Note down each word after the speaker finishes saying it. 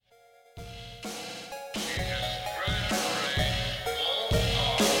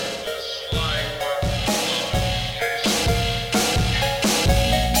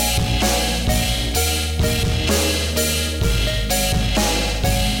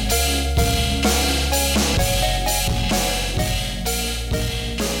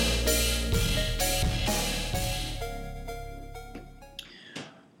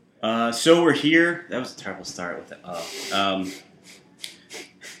So we're here. That was a terrible start with the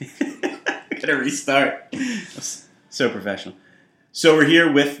Gotta restart. So professional. So we're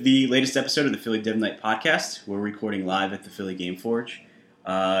here with the latest episode of the Philly Dev Night podcast. We're recording live at the Philly Game Forge.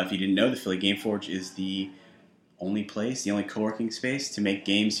 If you didn't know, the Philly Game Forge is the only co-working space to make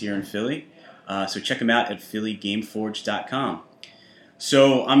games here in Philly. So check them out at phillygameforge.com.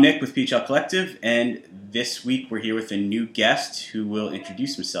 So I'm Nick with PHL Collective, and this week we're here with a new guest who will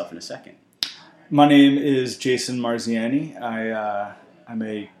introduce himself in a second. My name is Jason Marziani. I'm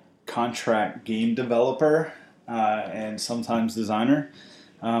a contract game developer and sometimes designer.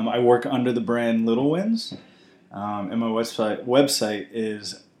 I work under the brand Little Wins, and my website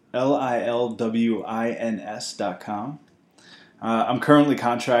is lilwins.com. I'm currently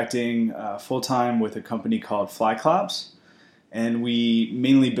contracting full-time with a company called Flyclops, and we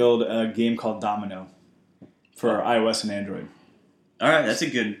mainly build a game called Domino for iOS and Android. All right, that's a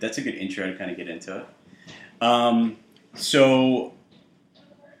good intro to kind of get into it. So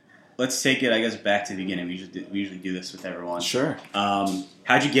let's take it, I guess, back to the beginning. We usually do this with everyone. Sure.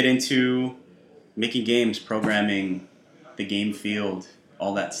 How'd you get into making games, programming, the game field,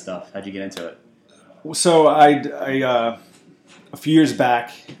 all that stuff? How'd you get into it? So a few years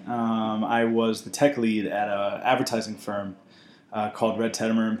back, I was the tech lead at an advertising firm called Red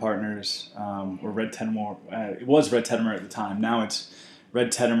Teddimer and Partners, or Red Teddimer. It was Red Teddimer at the time. Now it's Red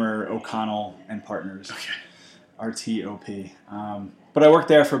Teddimer, O'Connell and Partners. Okay. RTOP. But I worked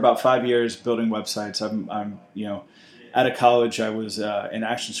there for about 5 years building websites. I'm out of college I was an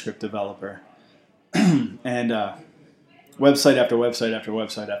ActionScript developer, and website after website after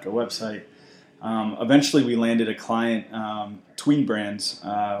website after website. Eventually, we landed a client, Tween Brands,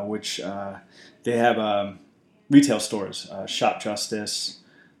 which they have retail stores, Shop Justice,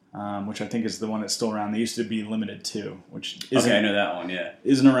 which I think is the one that's still around. They used to be Limited Too, which isn't, I know that one. Yeah,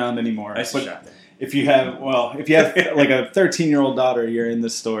 isn't around anymore. I used to shop there. If you have like a 13-year-old daughter, you're in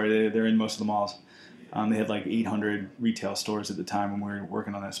this store. They're in most of the malls. They had like 800 retail stores at the time when we were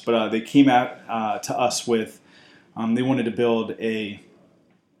working on this. But they came out to us with they wanted to build a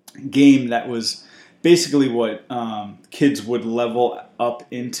game that was basically what kids would level up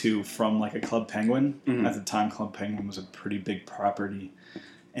into from like a Club Penguin. Mm-hmm. At the time, Club Penguin was a pretty big property.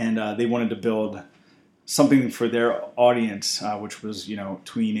 And they wanted to build something for their audience, which was,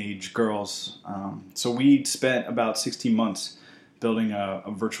 tween-age girls. So we spent about 16 months building a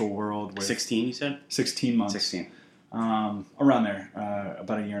virtual world. With 16, you said? 16 months. 16. Around there,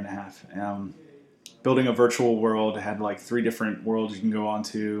 about a year and a half. Building a virtual world, had like 3 different worlds you can go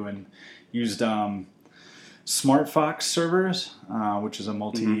onto, and used SmartFox servers, which is a a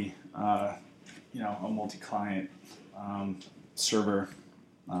multi-client server.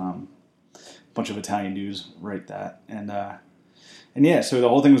 Bunch of Italian dudes write that, and yeah, so the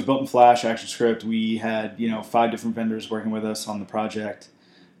whole thing was built in Flash, ActionScript. We had 5 different vendors working with us on the project,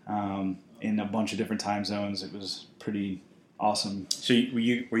 in a bunch of different time zones. It was pretty awesome. So were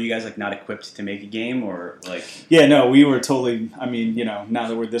you guys like not equipped to make a game, or like? Yeah, no, we were totally. I mean, now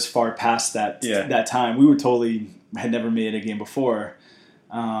that we're this far past that time, we were totally had never made a game before,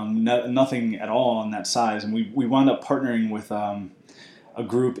 nothing at all on that size, and we wound up partnering with a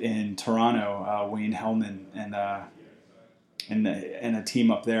group in Toronto, Wayne Hellman and a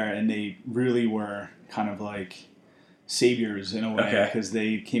team up there, and they really were kind of like saviors in a way, because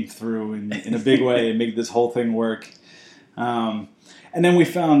they came through in a big way and made this whole thing work. And then we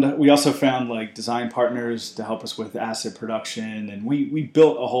also found like design partners to help us with asset production, and we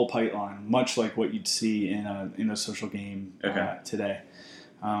built a whole pipeline, much like what you'd see in a social game today.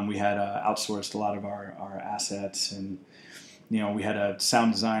 We had outsourced a lot of our assets, and we had a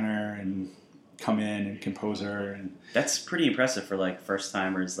sound designer and come in and composer, and that's pretty impressive for like first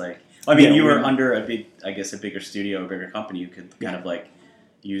timers. Like, I mean, you were under a bigger studio, a bigger company. You could kind of like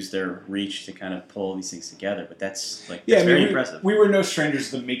use their reach to kind of pull these things together. But that's very impressive. We were no strangers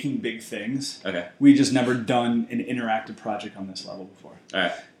to making big things. Okay, we just never done an interactive project on this level before. All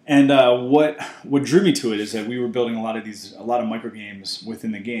right. And what drew me to it is that we were building a lot of micro games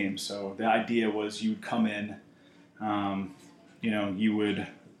within the game. So the idea was you would come in.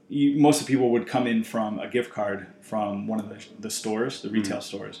 Most of the people would come in from a gift card from one of the stores, the retail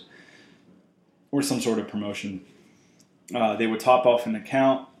stores, or some sort of promotion. They would top off an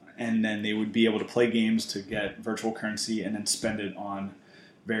account, and then they would be able to play games to get virtual currency and then spend it on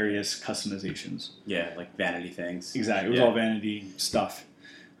various customizations. Yeah, like vanity things. Exactly. It was all vanity stuff.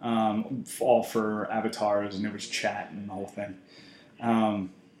 All for avatars, and there was chat and the whole thing.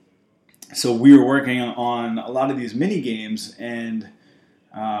 So we were working on a lot of these mini games, and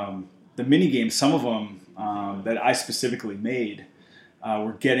the mini games, some of them that I specifically made,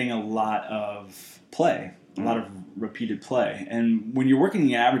 were getting a lot of play, a lot of repeated play. And when you're working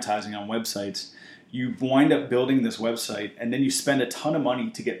in advertising on websites, you wind up building this website, and then you spend a ton of money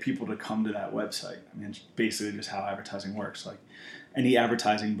to get people to come to that website. I mean, it's basically just how advertising works. Like any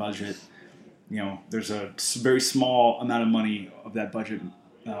advertising budget, there's a very small amount of money of that budget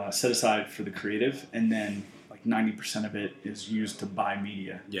set aside for the creative, and then like 90% of it is used to buy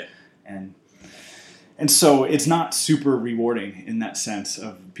media. Yeah. And so it's not super rewarding in that sense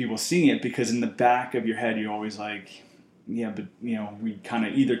of people seeing it, because in the back of your head you're always like, yeah, but we kind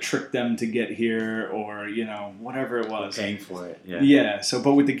of either tricked them to get here, or whatever it was. Paying for it. Yeah. Yeah. So,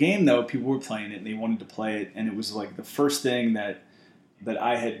 but with the game though, people were playing it and they wanted to play it, and it was like the first thing that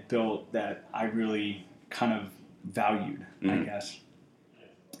I had built that I really kind of valued, I guess.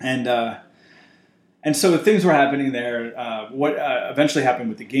 And so things were happening there. What eventually happened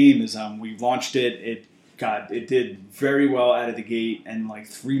with the game is we launched it. It did very well out of the gate, and like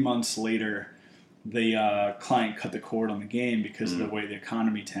 3 months later, the client cut the cord on the game because of the way the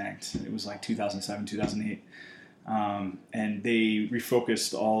economy tanked. It was like 2007, 2008. And they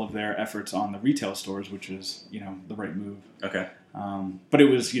refocused all of their efforts on the retail stores, which was, the right move. Okay. But it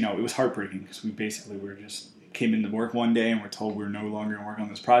was, it was heartbreaking because we basically came into work one day and we're told we're no longer going to work on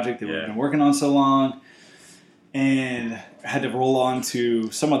this project that we've been working on so long, and had to roll on to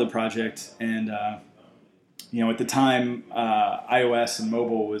some other project. And, at the time, iOS and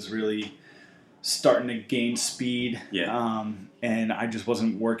mobile was really starting to gain speed. Yeah. And I just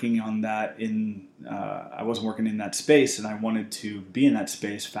wasn't working on that I wasn't working in that space, and I wanted to be in that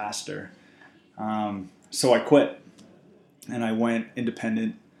space faster. So I quit and I went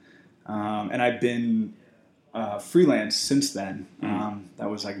independent. And I've been freelance since then. That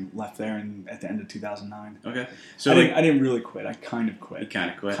was like left there at the end of 2009. Okay. So I didn't really quit. I kind of quit. You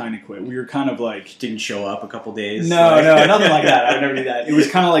kind of quit? Kind of quit. We were kind of like... Didn't show up a couple days? No, nothing like that. I would never do that. It was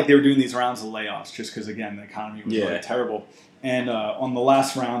kind of like they were doing these rounds of layoffs just because, again, the economy was really terrible. And on the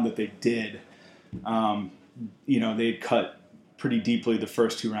last round that they did, they cut pretty deeply the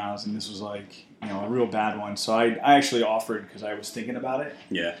first 2 rounds, and this was like, a real bad one. So I actually offered, because I was thinking about it.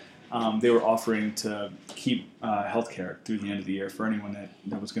 Yeah. They were offering to keep healthcare through the end of the year for anyone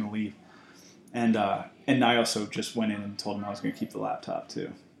that was going to leave. And I also just went in and told them I was going to keep the laptop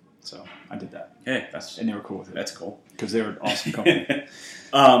too. So I did that. Hey, and they were cool with it. That's cool. Because they were an awesome company.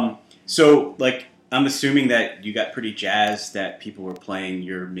 So, like, I'm assuming that you got pretty jazzed that people were playing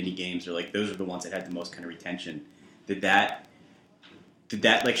your mini games, or like those are the ones that had the most kind of retention. Did that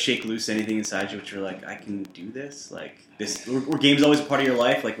like shake loose anything inside you which you're like, I can do this? Like this, were games always a part of your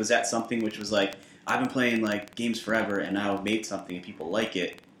life? Like, was that something which was like, I've been playing like games forever and now I've made something and people like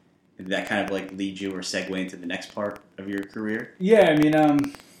it? Did that kind of like lead you or segue into the next part of your career? Yeah, I mean,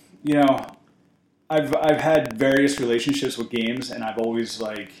 I've had various relationships with games, and I always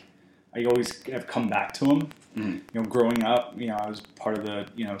have come back to them. Mm-hmm. Growing up, I was part of the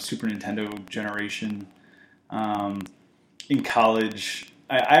Super Nintendo generation. In college,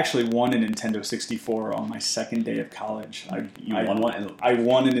 I actually won a Nintendo 64 on my second day of college. Won one? I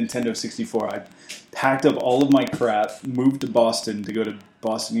won a Nintendo 64. I packed up all of my crap, moved to Boston to go to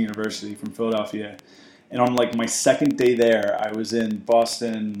Boston University from Philadelphia. And on like my second day there, I was in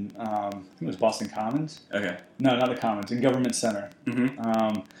Boston, I think it was Boston Commons. Okay. No, not the Commons, in Government Center.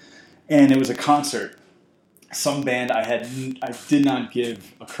 Mm-hmm. And it was a concert. Some band I did not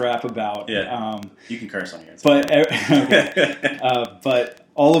give a crap about. Yeah. You can curse on here. But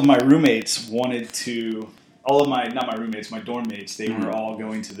all of my roommates wanted to. Not my roommates, my dorm mates. They were all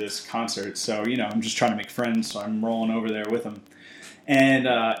going to this concert. So I'm just trying to make friends. So I'm rolling over there with them. And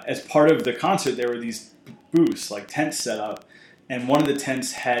as part of the concert, there were these booths, like tents set up, and one of the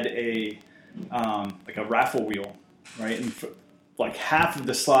tents had a raffle wheel, right? And like half of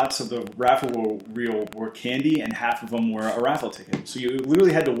the slots of the raffle wheel were candy, and half of them were a raffle ticket. So you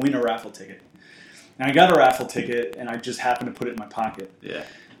literally had to win a raffle ticket. And I got a raffle ticket, and I just happened to put it in my pocket. Yeah.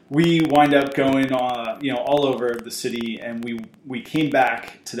 We wind up going, all over the city, and we came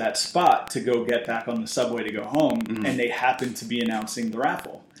back to that spot to go get back on the subway to go home, and they happened to be announcing the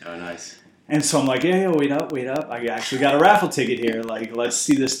raffle. Oh, nice. And so I'm like, yeah, wait up. I actually got a raffle ticket here. Like, let's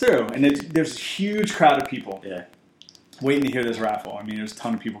see this through. And there's a huge crowd of people. Yeah. Waiting to hear this raffle. I mean, there's a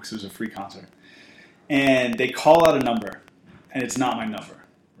ton of people because it was a free concert. And they call out a number, and it's not my number,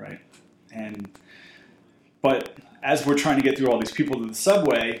 right? But as we're trying to get through all these people to the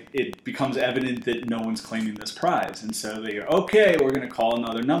subway, it becomes evident that no one's claiming this prize. And so they go, okay, we're going to call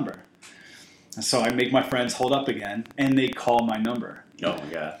another number. And so I make my friends hold up again, and they call my number. Oh, my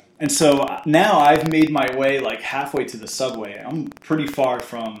God. And so now I've made my way like halfway to the subway. I'm pretty far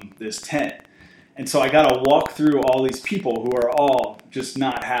from this tent. And so I got to walk through all these people who are all just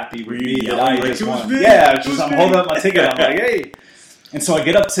not happy Were with you me that yelling, I like, just "It was won. me, Yeah, it was I'm me." holding up my ticket. I'm like, hey. And so I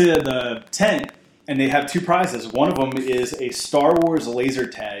get up to the tent, and they have 2 prizes. One of them is a Star Wars laser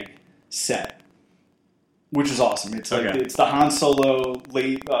tag set, which is awesome. It's like it's the Han Solo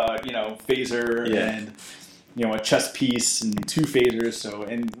phaser and a chess piece and 2 phasers. So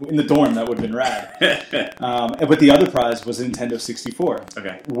in the dorm that would have been rad. But the other prize was a Nintendo 64.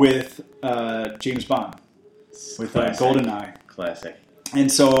 Okay. With James Bond with GoldenEye. Classic. And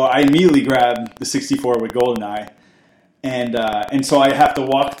so I immediately grabbed the 64 with GoldenEye. And so I have to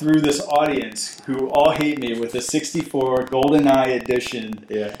walk through this audience who all hate me with a 64 GoldenEye edition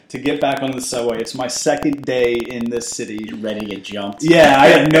to get back on the subway. It's my second day in this city. You're ready to get jumped. Yeah, I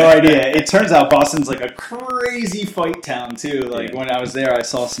had no idea. It turns out Boston's like a crazy fight town, too. Like, when I was there, I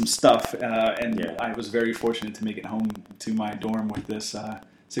saw some stuff, and I was very fortunate to make it home to my dorm with this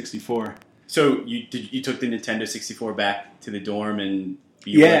 64. So you took the Nintendo 64 back to the dorm and...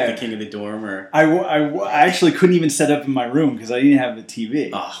 You were like the king of the dorm, or I actually couldn't even set up in my room because I didn't have a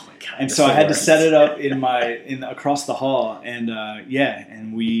TV. Oh my god! And so I had to set it up in across the hall, and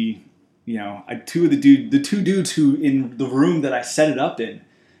and we, the 2 dudes who in the room that I set it up in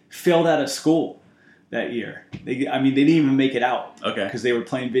failed out of school that year. They didn't even make it out. Okay. Because they were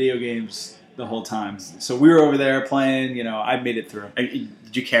playing video games the whole time. So we were over there playing. I made it through.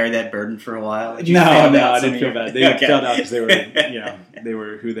 Did you carry that burden for a while? No, I didn't feel bad. They failed out because they were, they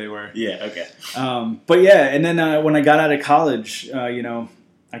were who they were. Yeah, okay. But yeah, and then when I got out of college, I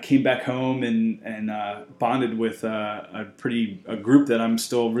came back home and bonded with a group that I'm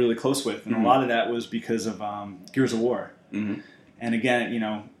still really close with, and a lot of that was because of Gears of War. Mm-hmm. And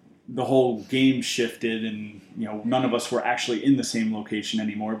again, the whole game shifted, and none of us were actually in the same location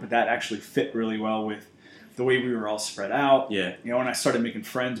anymore, but that actually fit really well with the way we were all spread out. Yeah. And I started making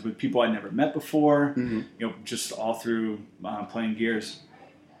friends with people I'd never met before, just all through playing Gears.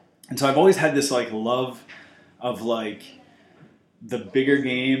 And so I've always had this love of the bigger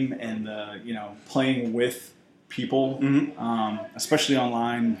game and the, playing with people, especially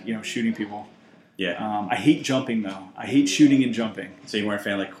online, shooting people. Yeah. I hate jumping though. I hate shooting and jumping. So you weren't a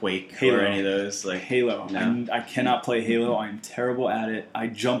fan of like Quake Halo. or any of those? Like Halo. No. I cannot play Halo. I'm terrible at it. I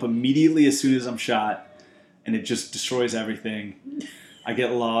jump immediately as soon as I'm shot, and it just destroys everything. I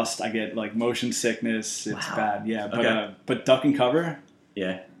get lost. I get motion sickness. It's bad. Yeah. But duck and cover.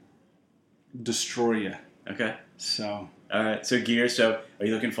 Yeah. Destroy you. Okay. So. All right. So Gears. So are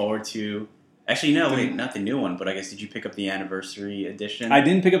you looking forward to? Actually, no. Wait, not the new one. But I guess did you pick up the anniversary edition? I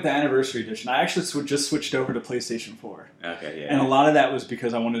didn't pick up the anniversary edition. I actually just switched over to PlayStation 4. Okay. Yeah. And a lot of that was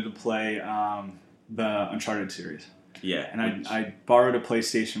because I wanted to play the Uncharted series. Yeah. And I borrowed a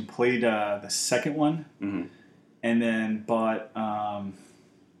PlayStation, played the second one, and then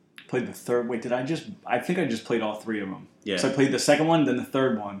played the third. Wait, I think I just played all 3 of them. Yeah. So I played the second one, then the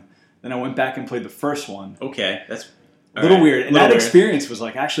third one. Then I went back and played the first one. Okay. That's a little weird. And that experience was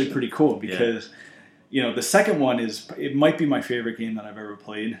actually pretty cool because, the second one it might be my favorite game that I've ever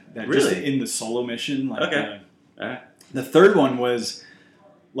played. That really? Just in the solo mission. Okay. The third one was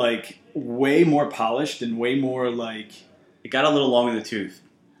way more polished and way more it got a little long in the tooth.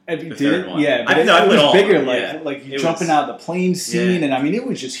 The third one. Yeah, but it was bigger. You jumping out of the plane scene, and it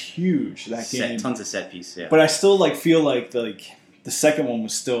was just huge. That game, tons of set piece. Yeah, but I still feel like the second one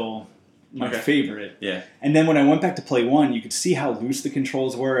was still my favorite. Yeah, and then when I went back to play 1, you could see how loose the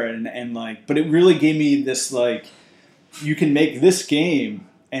controls were, and but it really gave me this you can make this game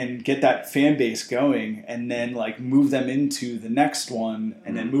and get that fan base going, and then move them into the next one,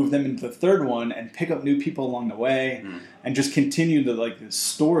 and then move them into the third one, and pick up new people along the way, and just continue the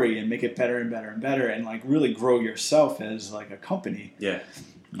story and make it better and better and better, and really grow yourself as a company. Yeah.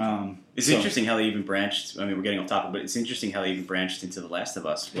 It's interesting how they even branched. I mean, we're getting off topic, but it's interesting how they even branched into The Last of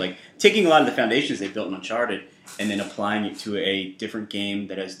Us. Taking a lot of the foundations they built in Uncharted and then applying it to a different game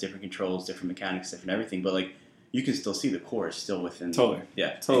that has different controls, different mechanics, different everything, but you can still see the core is still within. Totally.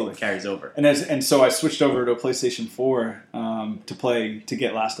 Yeah. Totally. It carries over. And so I switched over to a PlayStation 4 to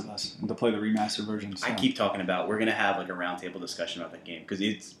get Last of Us and to play the remastered version. So. I keep talking about we're gonna have a roundtable discussion about that game because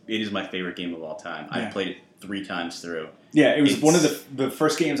it is my favorite game of all time. Yeah. I've played it 3 times through. Yeah, it was one of the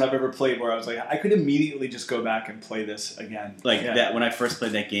first games I've ever played where I was I could immediately just go back and play this again. That when I first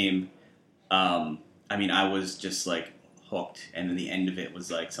played that game, I was just hooked, and then the end of it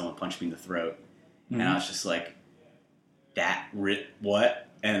was someone punched me in the throat, and I was just what?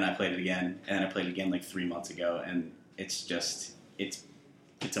 And then I played it again, and then I played it again 3 months ago, and it's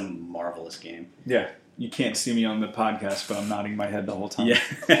a marvelous game. Yeah, you can't see me on the podcast, but I'm nodding my head the whole time.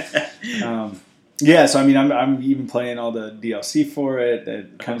 Yeah. Yeah, so I'm even playing all the DLC for it.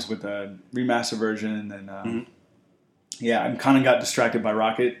 It comes with a remaster version, and Yeah, I kind of got distracted by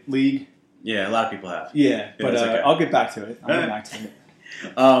Rocket League. Yeah, a lot of people have. Yeah, but it's okay. I'll get back to it.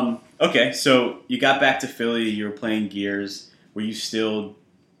 Okay, so you got back to Philly. You were playing Gears. Were you still?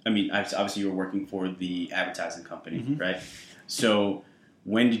 I mean, obviously you were working for the advertising company, right? So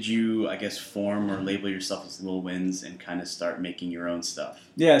when did you, I guess, form or label yourself as Lil Wins and kind of start making your own stuff?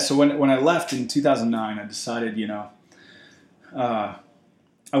 Yeah, so when I left in 2009, I decided, I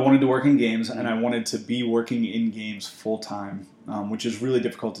wanted to work in games, and I wanted to be working in games full time, which is really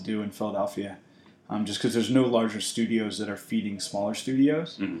difficult to do in Philadelphia, just because there's no larger studios that are feeding smaller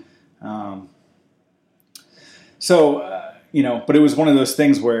studios. But it was one of those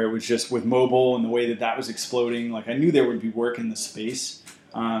things where it was just with mobile and the way that was exploding. Like I knew there would be work in the space,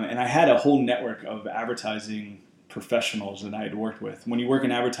 and I had a whole network of advertising professionals that I had worked with. When you work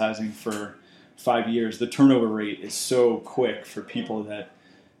in advertising for 5 years, the turnover rate is so quick for people that,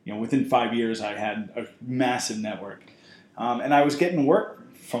 within 5 years I had a massive network, and I was getting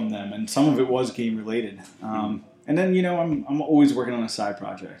work from them, and some of it was game related. And then I'm always working on a side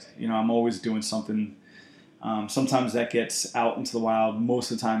project. I'm always doing something. Sometimes that gets out into the wild. Most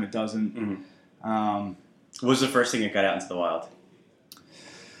of the time it doesn't. What was the first thing that got out into the wild?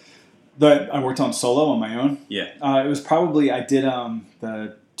 That I worked on solo on my own. Yeah. It was probably I did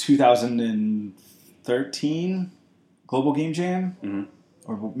the 2013 Global Game Jam,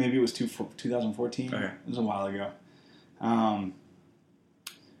 or maybe it was 2014. Okay. It was a while ago.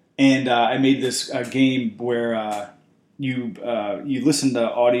 And I made this game where you listen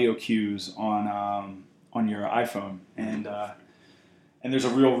to audio cues on your iPhone, and there's a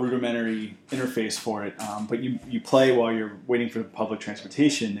real rudimentary interface for it, but you play while you're waiting for public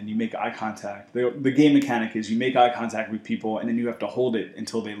transportation, and you make eye contact. The game mechanic is you make eye contact with people, and then you have to hold it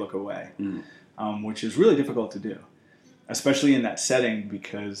until they look away, which is really difficult to do, especially in that setting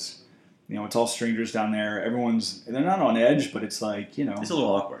because it's all strangers down there. They're not on edge, but it's like it's a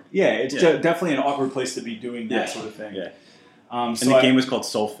little awkward. Yeah, it's definitely an awkward place to be doing that sort of thing. Yeah. And the game was called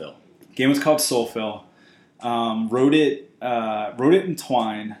Soulfill. Game was called Soulfill. Wrote it in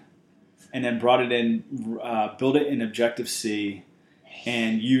Twine, and then brought it in, built it in Objective-C,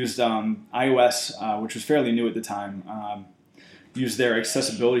 and used iOS, which was fairly new at the time. Used their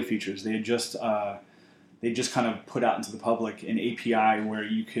accessibility features. They had just kind of put out into the public an API where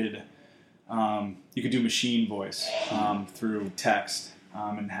you could do machine voice through text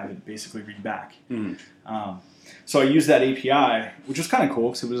and have it basically read back. So I used that API, which was kind of cool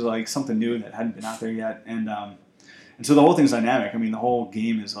because it was like something new that hadn't been out there yet, and so the whole thing's dynamic. I mean, the whole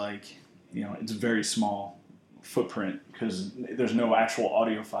game is like, it's a very small footprint because there's no actual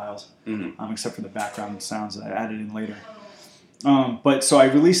audio files except for the background sounds that I added in later. But so I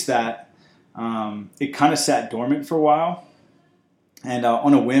released that. It kind of sat dormant for a while, and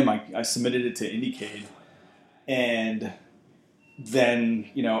on a whim, I submitted it to Indiecade, and then,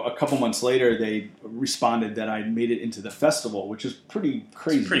 a couple months later, they responded that I made it into the festival, which is pretty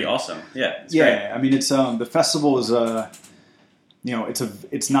crazy. It's pretty awesome. Yeah. It's yeah. Great. I mean, it's the festival is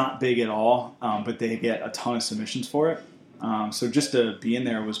it's not big at all, but they get a ton of submissions for it. So just to be in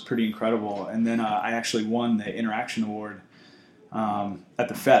there was pretty incredible. And then I actually won the Interaction Award at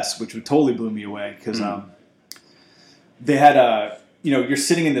the fest, which totally blew me away because they had you're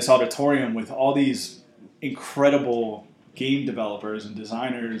sitting in this auditorium with all these incredible game developers and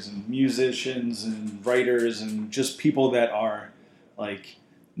designers and musicians and writers and just people that are like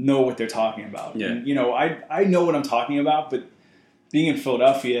know what they're talking about. Yeah. And, I know what I'm talking about, but being in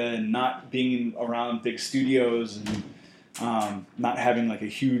Philadelphia and not being around big studios and not having like a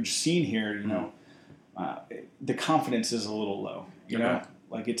huge scene here, the confidence is a little low. You know,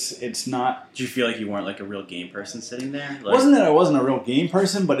 like it's not. Did you feel like you weren't like a real game person sitting there? It wasn't that I wasn't a real game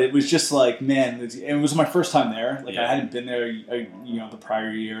person, but it was just like, man, it was my first time there. Like I hadn't been there, the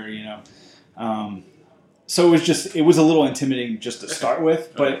prior year, So it was a little intimidating just to start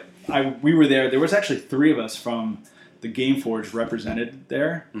with. But we were there. There was actually 3 of us from the Game Forge represented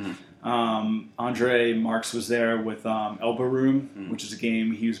there. Andre Marks was there with Elbow Room, which is a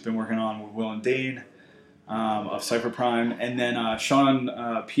game he's been working on with Will and Dane. Of Cypher Prime, and then Sean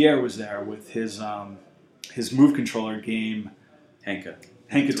Pierre was there with his move controller game, Henka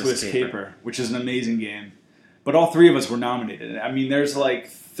Twist Caper, which is an amazing game. But all 3 of us were nominated. I mean, there's like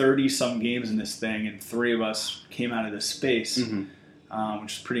 30-some games in this thing, and 3 of us came out of this space,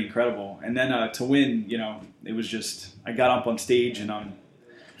 which is pretty incredible. And then to win, it was just, I got up on stage and I'm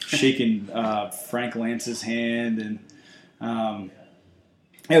shaking Frank Lance's hand, and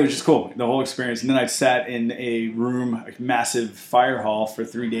it was just cool, the whole experience. And then I sat in a room, a massive fire hall for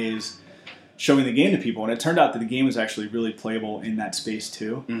 3 days showing the game to people. And it turned out that the game was actually really playable in that space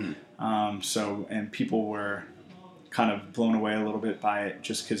too. And people were kind of blown away a little bit by it,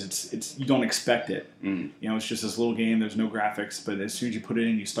 just because it's you don't expect it. It's just this little game. There's no graphics, but as soon as you put it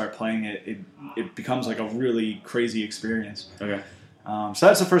in, you start playing it, it becomes like a really crazy experience. Okay. So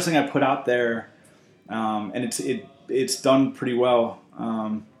that's the first thing I put out there, and it's done pretty well.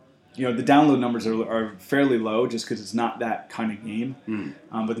 The download numbers are fairly low just because it's not that kind of game.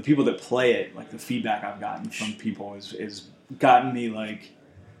 But the people that play it, like the feedback I've gotten from people is gotten me like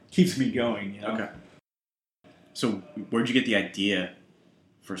keeps me going. Okay. So where'd you get the idea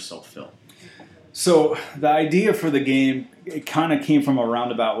for Sulfil? So the idea for the game, it kind of came from a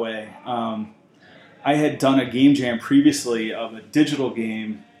roundabout way. I had done a game jam previously of a digital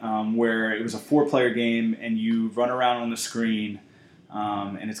game where it was a 4-player game and you run around on the screen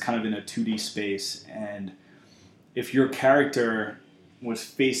and it's kind of in a 2D space. And if your character was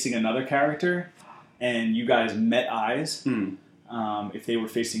facing another character and you guys met eyes, if they were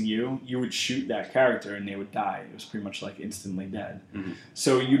facing you, you would shoot that character and they would die. It was pretty much like instantly dead.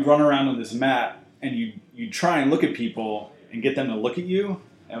 So you'd run around on this map and you'd try and look at people and get them to look at you,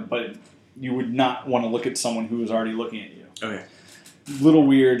 but you would not want to look at someone who was already looking at you. Okay. Little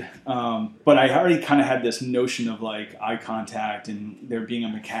weird, but I already kind of had this notion of like eye contact and there being a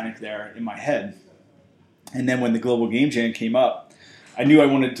mechanic there in my head. And then when the Global Game Jam came up, I knew I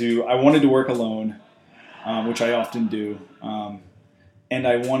wanted to work alone, which I often do, and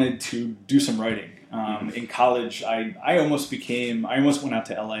I wanted to do some writing. In college, I almost went out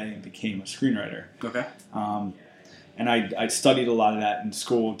to LA and became a screenwriter. Okay. And I studied a lot of that in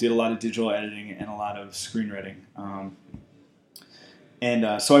school, did a lot of digital editing and a lot of screenwriting.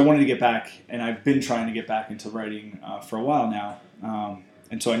 So I wanted to get back, and I've been trying to get back into writing for a while now.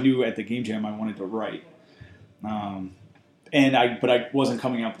 And so I knew at the Game Jam I wanted to write. But I wasn't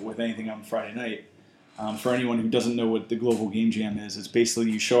coming up with anything on Friday night. For anyone who doesn't know what the Global Game Jam is, it's basically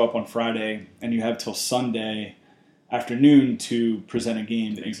you show up on Friday and you have till Sunday afternoon to present a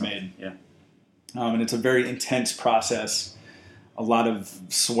game that you've made. Yeah. And it's a very intense process. A lot of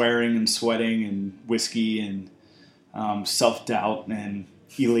swearing and sweating and whiskey and self-doubt and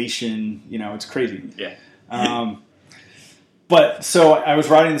elation. It's crazy. Yeah. But so I was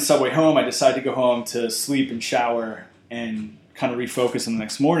riding the subway home. I decided to go home to sleep and shower and kind of refocus on the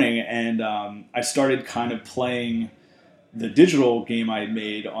next morning. And I started kind of playing the digital game I had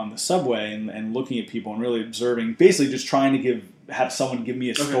made on the subway and looking at people and really observing, basically just trying to have someone give me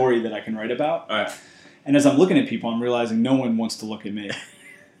a story that I can write about. All right. And as I'm looking at people, I'm realizing no one wants to look at me.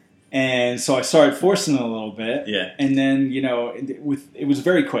 And so I started forcing it a little bit. Yeah. And then, it was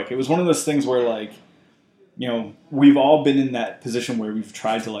very quick. It was one of those things where, like, we've all been in that position where we've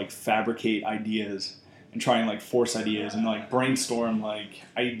tried to, like, fabricate ideas and try and, like, force ideas and, like, brainstorm, like,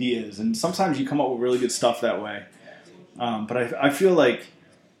 ideas. And sometimes you come up with really good stuff that way. But I feel like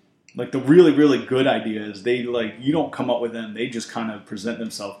the really, really good ideas, they, like, you don't come up with them. They just kind of present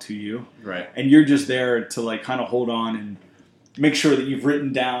themselves to you. Right. And you're just there to, like, kind of hold on and make sure that you've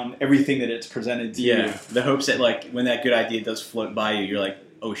written down everything that it's presented to you. Yeah, the hopes that, like, when that good idea does float by you, you're like,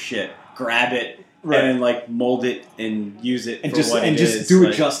 oh shit, grab it, right. And then, like, mold it and use it and for just what and it just is. do it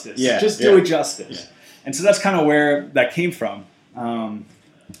like, justice. Yeah, just do it justice. Yeah. And so that's kind of where that came from.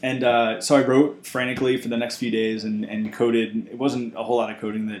 So I wrote frantically for the next few days and coded. It wasn't a whole lot of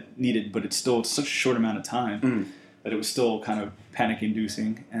coding that needed, but it's still such a short amount of time that it was still kind of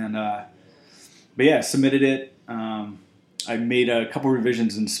panic-inducing. And but yeah, submitted it. I made a couple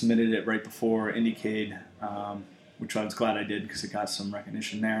revisions and submitted it right before IndieCade, which I was glad I did because it got some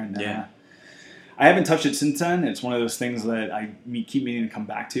recognition there. And I haven't touched it since then. It's one of those things that I keep meaning to come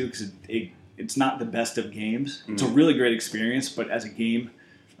back to because it's not the best of games. It's a really great experience, but as a game,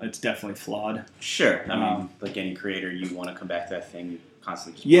 it's definitely flawed. Sure. I mean, like any creator, you want to come back to that thing. You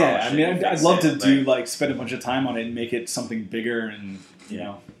constantly just yeah, polish I mean, it, I'd love to spend a bunch of time on it and make it something bigger. And,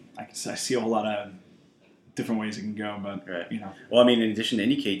 I see a whole lot of different ways it can go, but, Well, I mean, in addition to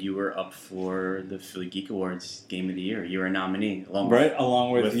IndieCade, you were up for the Philly Geek Awards Game of the Year. You were a nominee.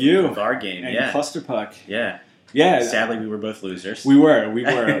 Along with you. With our game, and yeah. Clusterpuck. Yeah. Yeah. Sadly, we were both losers. We were.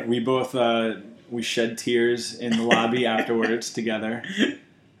 We both, we shed tears in the lobby afterwards together.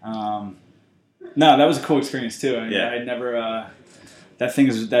 No, that was a cool experience too. I never,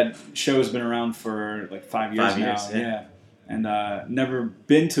 that show has been around for like 5 years now. Yeah. And never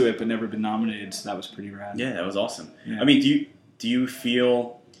been to it, but never been nominated, so that was pretty rad. Yeah, that was awesome. Yeah. I mean, do you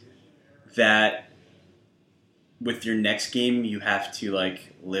feel that with your next game you have to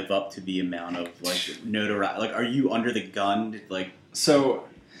like live up to the amount of like notoriety? Like, are you under the gun? Like, so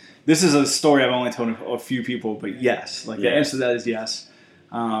this is a story I've only told a few people, but yes, the answer to that is yes.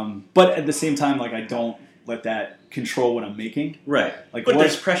 But at the same time, like, I don't let that control what I'm making. Right. Like, but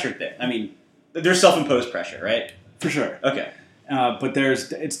there's pressure there. I mean, there's self-imposed pressure, right? for sure. Okay. But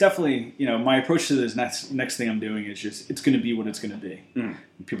it's definitely, my approach to this next thing I'm doing is just, it's going to be what it's going to be. Mm.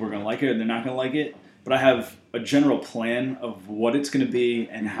 People are going to like it or they're not going to like it. But I have a general plan of what it's going to be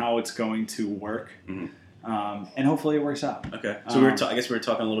and how it's going to work. Mm-hmm. And hopefully it works out. Okay. So I guess we were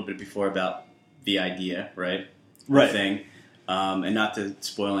talking a little bit before about the idea, right? Right. The thing. And not to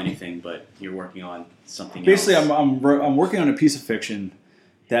spoil anything, but you're working on something Basically, else. I'm working on a piece of fiction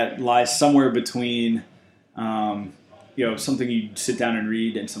that lies somewhere between, something you'd sit down and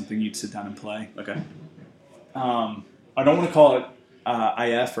read and something you'd sit down and play. Okay. I don't want to call it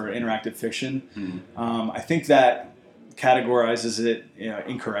IF or interactive fiction. Mm-hmm. I think that categorizes it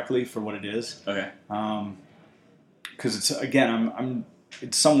incorrectly for what it is. Okay. Because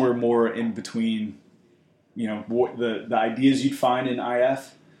it's somewhere more in between. What the ideas you'd find in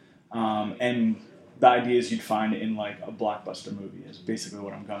IF, and the ideas you'd find in like a blockbuster movie is basically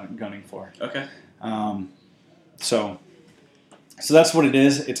what I'm gunning for. Okay. So that's what it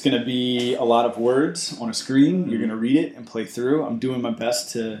is. It's going to be a lot of words on a screen. You're going to read it and play through. I'm doing my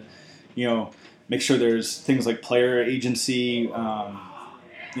best to, make sure there's things like player agency, and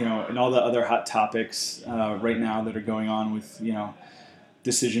all the other hot topics right now that are going on with,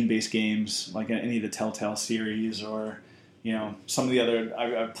 decision-based games like any of the Telltale series or, some of the other.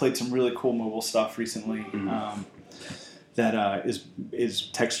 I've played some really cool mobile stuff recently that is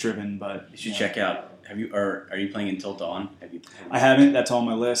text-driven, but you should check out. Are you playing Until Dawn? I haven't. That's on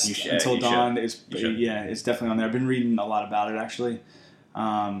my list. You should. Until Dawn is it's definitely on there. I've been reading a lot about it actually.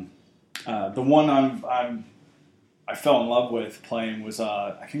 The one I fell in love with playing was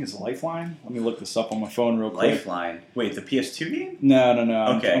I think it's Lifeline. Let me look this up on my phone real quick. Lifeline. Wait, the PS2 game?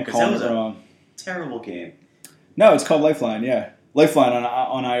 No. Okay, I'm calling it wrong. Terrible game. No, it's called Lifeline. Yeah, Lifeline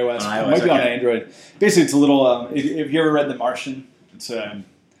on iOS. It might be on Android. Basically, it's a little. If you ever read The Martian, it's they're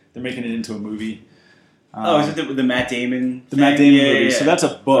making it into a movie. Is it the Matt Damon? The Matt Damon movie. Yeah. So that's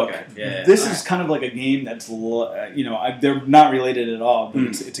a book. Okay. Yeah. This is kind of like a game that's, they're not related at all, but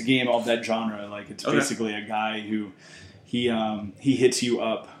it's a game of that genre. Like it's basically a guy who he hits you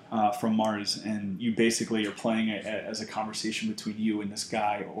up from Mars, and you basically are playing it as a conversation between you and this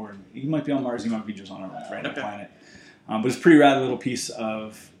guy, or he might be on Mars, he might be just on a random planet. But it's a pretty rad little piece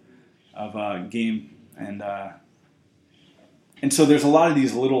of game, and so there's a lot of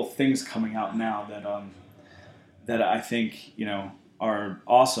these little things coming out now that I think are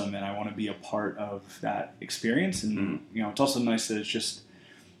awesome, and I want to be a part of that experience. And it's also nice that it's just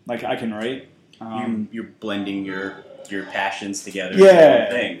like I can write. You're blending your passions together. Yeah,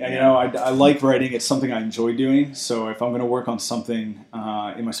 thing, and I like writing. It's something I enjoy doing. So if I'm going to work on something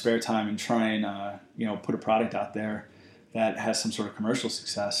in my spare time and try and put a product out there that has some sort of commercial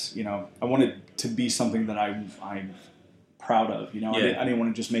success, I want it to be something that I'm proud of. I didn't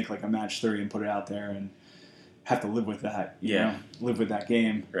want to just make like a match 30 and put it out there and have to live with that. Live with that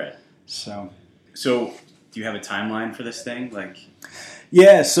game. Right. So do you have a timeline for this thing?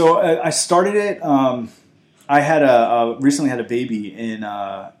 Yeah. So I started it. I had recently had a baby in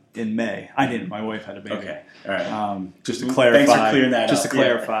May. I didn't. My wife had a baby. Okay. All right. Just to clarify. Thanks for clearing that up. Just to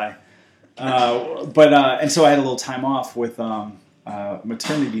clarify. And so I had a little time off with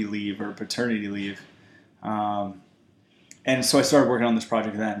maternity leave or paternity leave. And so I started working on this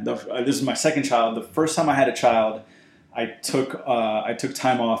project then. This is my second child. The first time I had a child, I took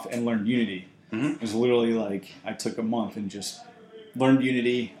time off and learned Unity. Mm-hmm. It was literally like I took a month and just learned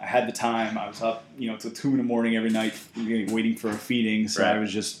Unity. I had the time. I was up, till 2 a.m. every night waiting for a feeding. So I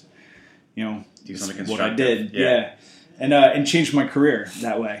was just, do something what I did. Yeah. And changed my career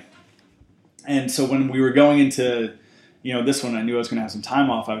that way. And so when we were going into, this one, I knew I was going to have some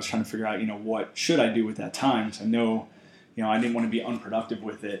time off. I was trying to figure out, what should I do with that time? So I know. I didn't want to be unproductive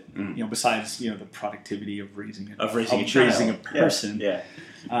with it. Besides, the productivity of raising a person. Yeah.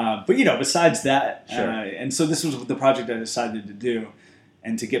 But besides that, sure. And so this was the project I decided to do,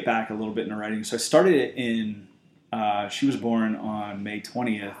 and to get back a little bit into writing. So I started it in. She was born on May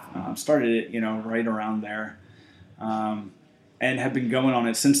 20th. Started it, right around there, and have been going on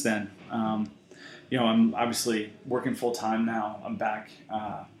it since then. I'm obviously working full time now. I'm back,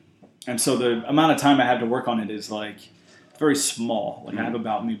 and so the amount of time I have to work on it is like. Very small. I have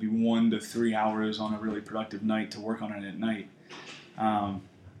about maybe 1 to 3 hours on a really productive night to work on it at night.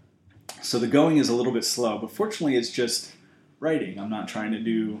 So the going is a little bit slow, but fortunately it's just writing. I'm not trying to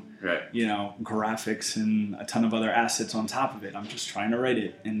do, graphics and a ton of other assets on top of it. I'm just trying to write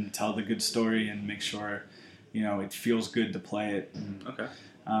it and tell the good story and make sure, it feels good to play it. Okay.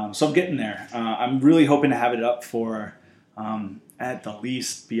 So I'm getting there. I'm really hoping to have it up for, at the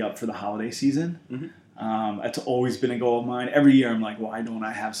least, be up for the holiday season. Mm-hmm. That's always been a goal of mine. Every year I'm like, why don't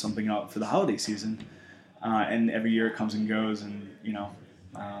I have something up for the holiday season? and every year it comes and goes, and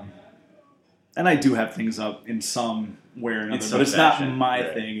and I do have things up in some way or another, but it's not my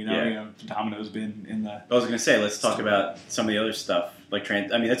thing. Domino's been in the. I was going to say, let's talk about some of the other stuff, like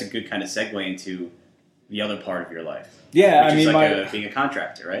that's a good kind of segue into the other part of your life. Yeah, which is being a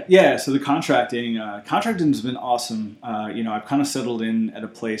contractor, right? Yeah, so the contracting's been awesome. I've kind of settled in at a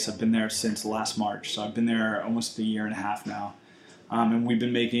place. I've been there since last March, so I've been there almost a year and a half now, and we've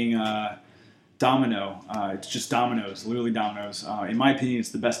been making Domino. It's just Dominoes, literally Dominoes. In my opinion,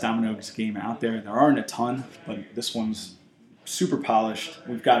 it's the best Dominoes game out there. There aren't a ton, but this one's super polished.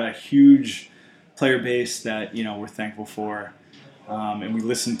 We've got a huge player base that we're thankful for, and we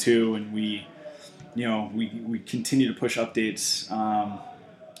listen to, and we continue to push updates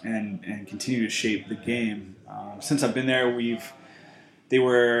and continue to shape the game. Since I've been there, they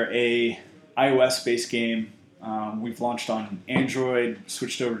were a iOS-based game. We've launched on Android,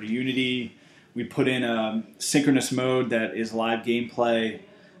 switched over to Unity. We put in a synchronous mode that is live gameplay,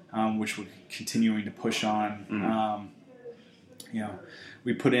 which we're continuing to push on.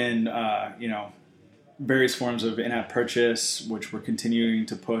 We put in various forms of in-app purchase, which we're continuing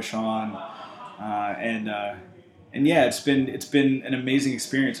to push on. It's been an amazing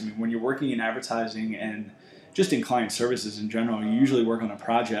experience. I mean, when you're working in advertising and just in client services in general, you usually work on a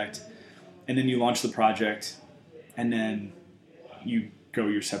project, and then you launch the project, and then you go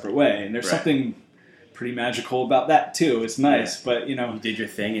your separate way. And there's something pretty magical about that too. It's nice, but you did your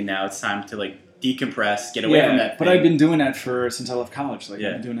thing, and now it's time to decompress, get away from that thing. But I've been doing that since I left college. I've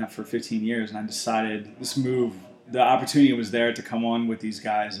been doing that for 15 years, and I decided this move, the opportunity was there to come on with these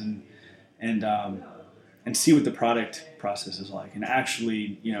guys and see what the product process is like, and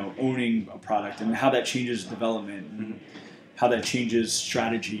actually, owning a product and how that changes development and how that changes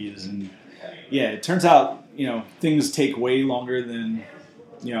strategies. And it turns out, things take way longer than,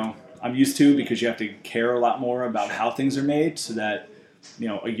 I'm used to, because you have to care a lot more about how things are made, so that,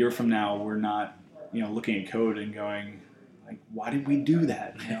 a year from now, we're not, looking at code and going, why did we do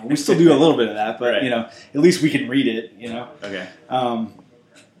that? We still do a little bit of that, but, at least we can read it, Okay.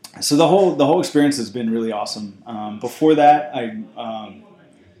 So the whole experience has been really awesome. Before that,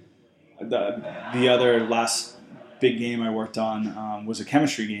 the other last big game I worked on was a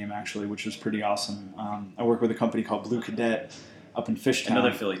chemistry game, actually, which was pretty awesome. I work with a company called Blue Cadet up in Fishtown.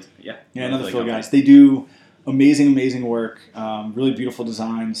 Another Philly, another Philly guys. They do amazing work, really beautiful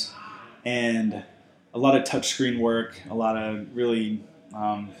designs, and a lot of touchscreen work, a lot of really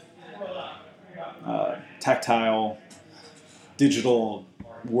tactile, digital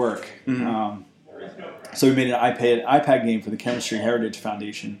work. So we made an iPad game for the Chemistry Heritage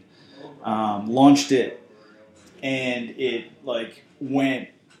Foundation, launched it, and it went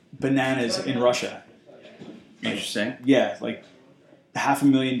bananas in Russia. Interesting. Yeah,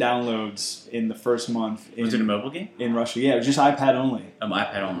 500,000 downloads in the first month. Was it a mobile game? In Russia, yeah, it was just iPad only.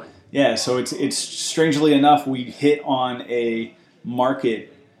 iPad only. Yeah, so it's strangely enough, we hit on a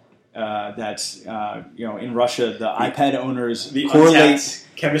market that's in Russia, the iPad owners correlate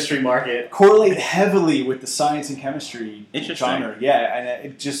chemistry market correlate heavily with the science and chemistry genre. Yeah,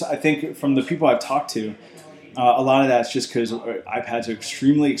 and I think from the people I've talked to, a lot of that's just because iPads are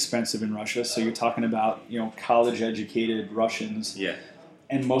extremely expensive in Russia. So you're talking about college-educated Russians. Yeah.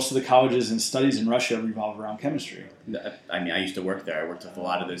 And most of the colleges and studies in Russia revolve around chemistry. I mean, I used to work there. I worked with a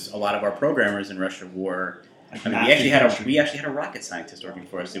lot of our programmers in Russia were. We actually had a rocket scientist working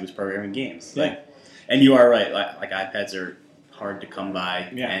for us. It was programming games. Yeah. And you are right. iPads are hard to come by.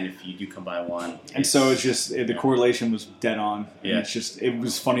 Yeah. And if you do come by one, and so it's just the correlation was dead on. Yeah. And it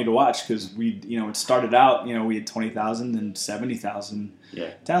was funny to watch because it started out. We had 20,000 and 70,000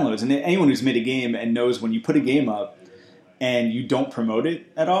 downloads. And anyone who's made a game and knows when you put a game up and you don't promote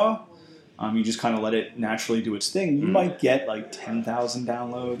it at all, you just kind of let it naturally do its thing. You might get 10,000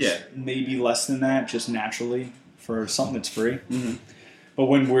 downloads, maybe less than that, just naturally for something that's free. Mm-hmm. But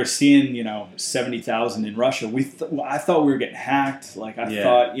when we're seeing 70,000 in Russia, I thought we were getting hacked. I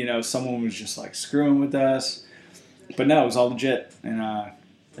thought someone was just screwing with us. But no, it was all legit, and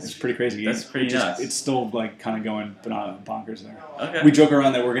it's pretty crazy. That's pretty nuts. It's still kind of going bonkers there. Okay. We joke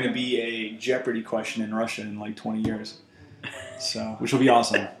around that we're going to be a Jeopardy question in Russia in 20 years. So, which will be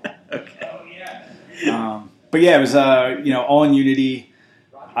awesome. Okay. But yeah, it was all in Unity.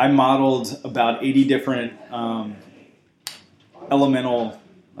 I modeled about 80 different elemental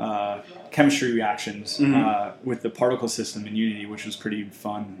chemistry reactions with the particle system in Unity, which was pretty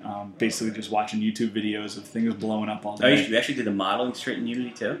fun. Basically, just watching YouTube videos of things blowing up all day. Oh, you actually did the modeling straight in Unity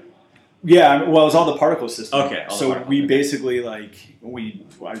too? Yeah, well, it was all the particle system. Okay. So we basically I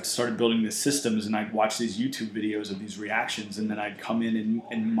started building the systems, and I'd watch these YouTube videos of these reactions, and then I'd come in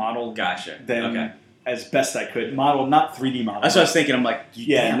and model Gotcha. them as best I could. Model, not 3D model. That's what I was thinking. I'm like,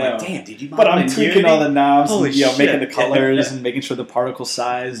 Yeah, no. damn, did you model But I'm in tweaking Unity? all the knobs, Holy and, you know, shit. making the colors Yeah. and making sure the particle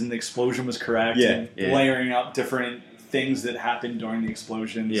size and the explosion was correct, Yeah, and yeah. layering out different things that happened during the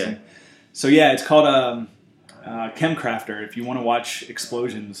explosions. Yeah. And so yeah, it's called Chemcrafter. If you want to watch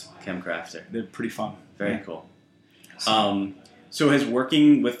explosions, Chemcrafter. they're pretty fun. Very Yeah. cool. So has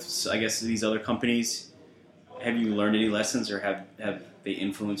working with, I guess, these other companies, have you learned any lessons, or have they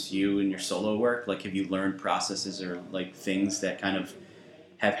influenced you in your solo work? Like, have you learned processes or like things that kind of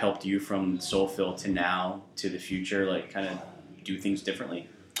have helped you from Soulfill to now to the future, like kind of do things differently?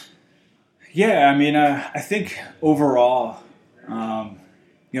 Yeah, I mean, I think overall,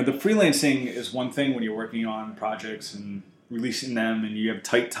 you know, the freelancing is one thing when you're working on projects and releasing them, and you have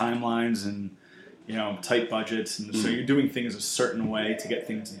tight timelines and, you know, tight budgets, and so you're doing things a certain way to get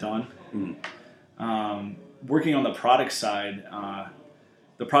things done. Working on the product side,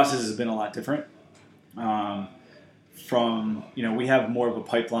 the process has been a lot different. From, you know, we have more of a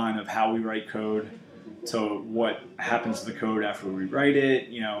pipeline of how we write code to what happens to the code after we write it.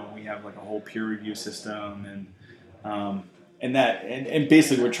 You know, we have like a whole peer review system, and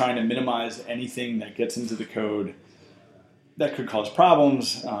basically we're trying to minimize anything that gets into the code that could cause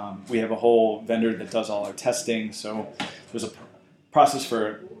problems. We have a whole vendor that does all our testing, so there's a process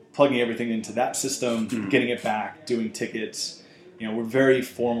for plugging everything into that system, getting it back, doing tickets. You know, we're very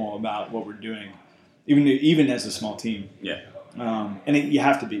formal about what we're doing, even as a small team. Yeah. And you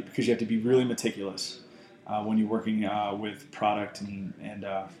have to be, because you have to be really meticulous when you're working with product and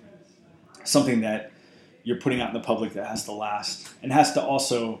something that you're putting out in the public that has to last and has to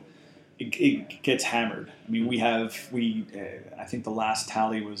also, it gets hammered. I mean, I think the last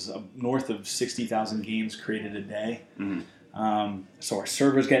tally was north of 60,000 games created a day. So our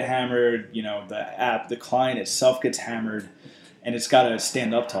servers get hammered, you know, the client itself gets hammered, and it's got to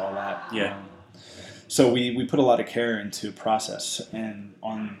stand up to all that. Yeah. So we put a lot of care into process, and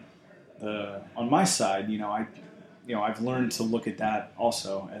on my side, I've learned to look at that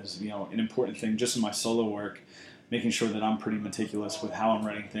also as, you know, an important thing just in my solo work, making sure that I'm pretty meticulous with how I'm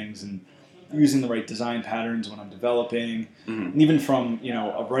writing things and using the right design patterns when I'm developing. And even from, you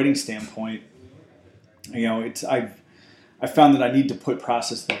know, a writing standpoint, you know, I found that I need to put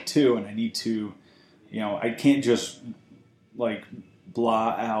process there too, and I need to, you know, I can't just like blah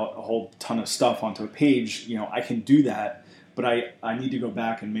out a whole ton of stuff onto a page. You know, I can do that, but I need to go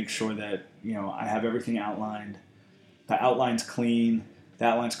back and make sure that, you know, I have everything outlined. The outline's clean, the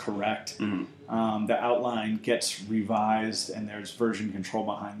outline's correct, the outline gets revised, and there's version control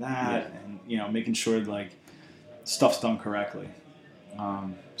behind that, and, you know, making sure like stuff's done correctly.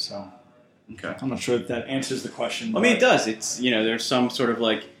 So Okay. I'm not sure if that answers the question. I mean, it does. It's, you know, there's some sort of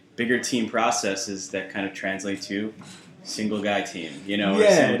like bigger team processes that kind of translate to single guy team, you know, or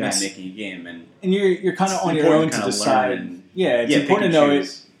single guy making a game, and you're kind of on your own to decide. It's important to know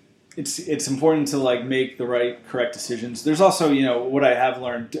it's important to like make the right correct decisions. There's also, you know, what I have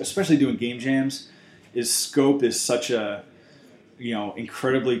learned, especially doing game jams, is scope is such a, you know,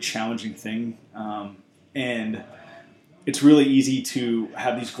 incredibly challenging thing, and it's really easy to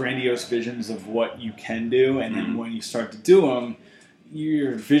have these grandiose visions of what you can do, and then when you start to do them,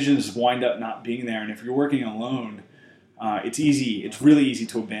 your visions wind up not being there. And if you're working alone, it's really easy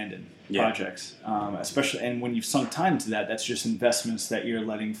to abandon projects, especially, and when you've sunk time to that, that's just investments that you're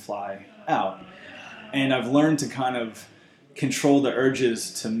letting fly out. And I've learned to kind of control the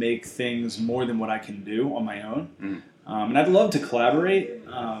urges to make things more than what I can do on my own. And I'd love to collaborate.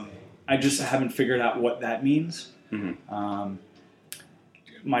 I just haven't figured out what that means.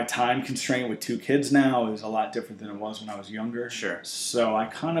 My time constraint with 2 kids now is a lot different than it was when I was younger. Sure. So I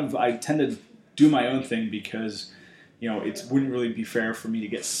tend to do my own thing because, you know, it wouldn't really be fair for me to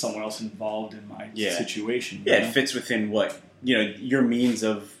get someone else involved in my situation. Yeah, it fits within what, you know, your means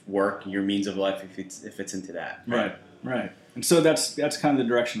of work, your means of life, if it's into that. Right. And so that's kind of the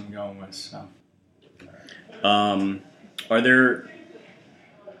direction I'm going with. So. Are there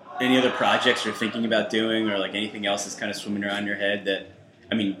any other projects you're thinking about doing, or like anything else that's kind of swimming around your head that,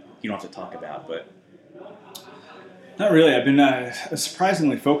 I mean, you don't have to talk about, but... Not really. I've been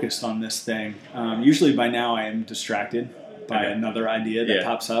surprisingly focused on this thing. Usually by now I am distracted by another idea that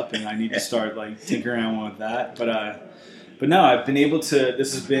pops up, and I need to start like tinkering around with that. But no, I've been able to.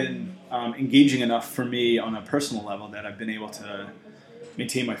 This has been engaging enough for me on a personal level that I've been able to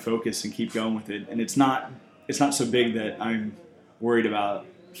maintain my focus and keep going with it. And it's not so big that I'm worried about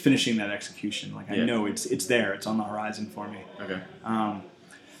finishing that execution. Like I know it's there. It's on the horizon for me. Okay.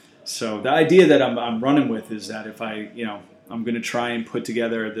 So the idea that I'm running with is that if I'm going to try and put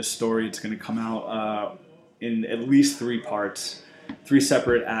together this story, it's going to come out in at least 3 parts, 3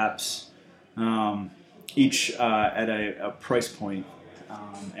 separate apps, each at a price point.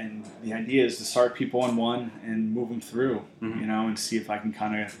 And the idea is to start people on one and move them through, and see if I can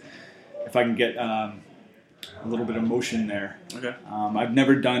get a little bit of motion there. Okay. I've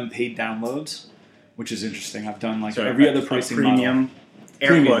never done paid downloads, which is interesting. I've done every other pricing premium. model. Air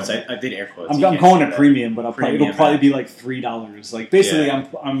Premium. quotes. I did air quotes. I'm calling it premium, but Premium, it'll probably be like $3. Like basically, Yeah.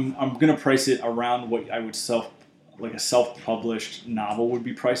 I'm gonna price it around what I would like a self-published novel would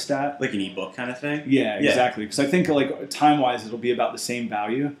be priced at. Like an ebook kind of thing? Yeah, exactly. Because I think like time-wise, it'll be about the same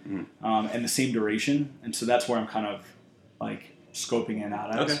value and the same duration, and so that's where I'm kind of like scoping it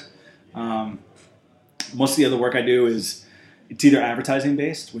out as. Okay. Most of the other work I do it's either advertising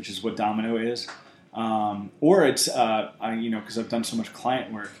based, which is what Domino is, or it's because I've done so much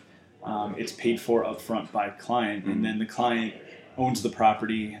client work, it's paid for upfront by client, and then the client owns the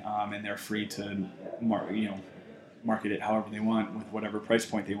property, and they're free to market it however they want with whatever price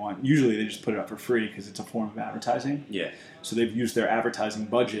point they want. Usually they just put it up for free because it's a form of advertising. Yeah. So they've used their advertising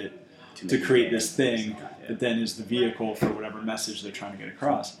budget to create this thing that then is the vehicle for whatever message they're trying to get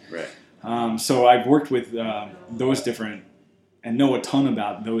across. Right. So I've worked with those different and know a ton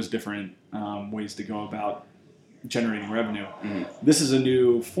about those different ways to go about generating revenue. This is a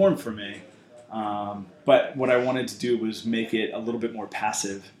new form for me, but what I wanted to do was make it a little bit more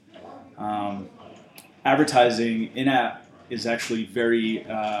passive. Advertising in-app is actually very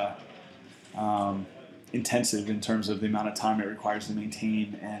intensive in terms of the amount of time it requires to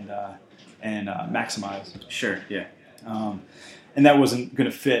maintain and maximize. Sure, yeah. And that wasn't going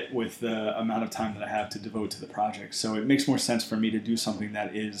to fit with the amount of time that I have to devote to the project. So it makes more sense for me to do something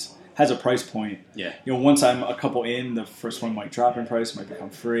that has a price point. Yeah. Once I'm a couple in, the first one might drop in price, might become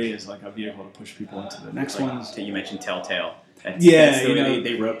free as like a vehicle to push people into the next ones. You mentioned Telltale. That's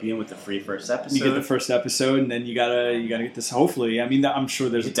they rope you in with the free first episode. You get the first episode, and then you gotta get this. Hopefully, I mean, I'm sure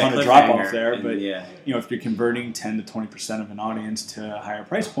there's a ton of drop off there, but if you're converting 10 to 20% of an audience to a higher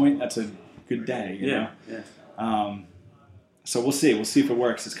price point, that's a good day. You know? So we'll see. We'll see if it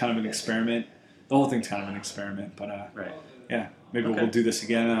works. It's kind of an experiment. The whole thing's kind of an experiment, but right. Yeah, maybe we'll do this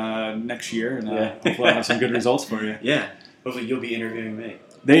again next year, and hopefully I'll have some good results for you. Yeah, hopefully you'll be interviewing me.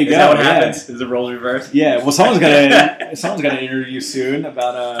 There you go. Is that what happens? Is the roles reversed? Yeah. Well, someone's gonna interview soon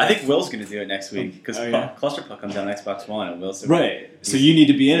about. I think Will's gonna do it next week because Clusterpuck comes out on Xbox One, and Will's right. So you need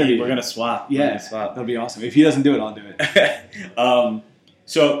to be interviewed. We're gonna swap. Yeah, that'll be awesome. If he doesn't do it, I'll do it.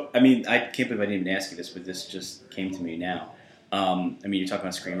 So I mean, I can't believe I didn't even ask you this, but this just came to me now. I mean, you're talking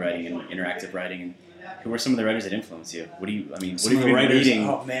about screenwriting and interactive writing, and who were some of the writers that influenced you? What have you been reading?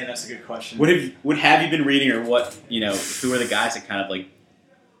 Oh man, that's a good question. What have you been reading, or what who are the guys that kind of like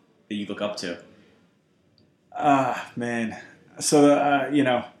that you look up to? Man. So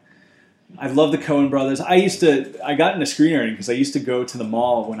I love the Coen brothers. I got into screenwriting because I used to go to the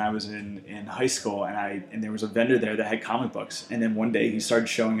mall when I was in high school, and there was a vendor there that had comic books, and then one day he started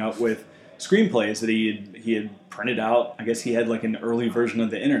showing up with screenplays that he had printed out. I guess he had like an early version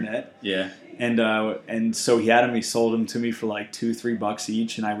of the internet. Yeah. And so he had them. He sold them to me for like $2-3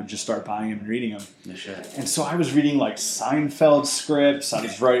 each, and I would just start buying them and reading them. Yeah, sure. And so I was reading like Seinfeld scripts. I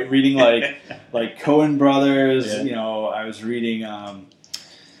was reading like Coen Brothers. Yeah. I was reading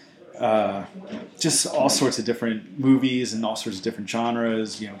just all sorts of different movies and all sorts of different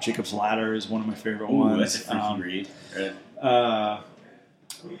genres. Jacob's Ladder is one of my favorite ones. That's a freaky read.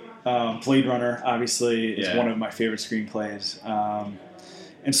 Blade Runner, obviously, is one of my favorite screenplays.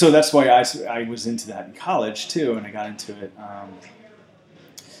 And so that's why I was into that in college, too, and I got into it.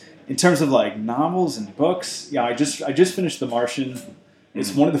 In terms of, like, novels and books, I just finished The Martian.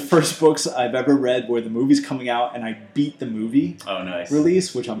 It's one of the first books I've ever read where the movie's coming out and I beat the movie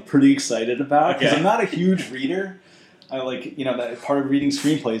release, which I'm pretty excited about, because I'm not a huge reader. I like, that part of reading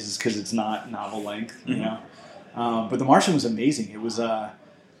screenplays is because it's not novel length, But The Martian was amazing. It was...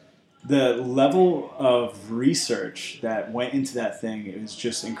 the level of research that went into that thing is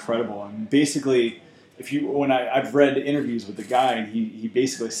just incredible. And basically, I've read interviews with the guy, and he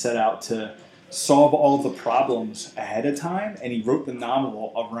basically set out to solve all the problems ahead of time, and he wrote the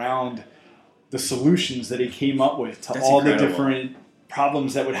novel around the solutions that he came up with to the different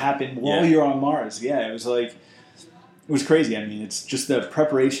problems that would happen while you're on Mars. Yeah, it was crazy. I mean, it's just the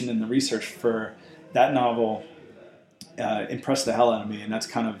preparation and the research for that novel impressed the hell out of me, and that's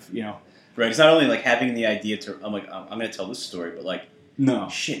kind of right. It's not only like having the idea I'm going to tell this story, but like no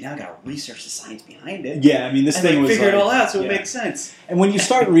shit. Now I got to research the science behind it. Yeah, I mean this thing was figure it all out, so it makes sense. And when you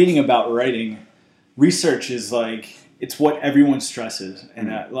start reading about writing, research is like it's what everyone stresses,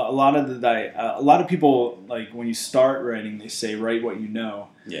 and a lot of people like when you start writing, they say write what you know.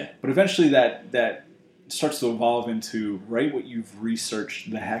 Yeah. But eventually that starts to evolve into write what you've researched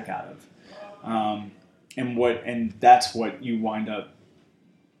the heck out of. And that's what you wind up,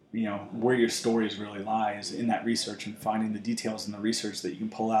 where your stories really lie is in that research and finding the details in the research that you can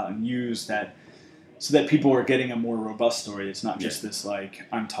pull out and use that so that people are getting a more robust story. It's not just this like,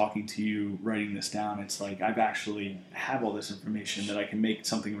 I'm talking to you, writing this down. It's like, I've actually have all this information that I can make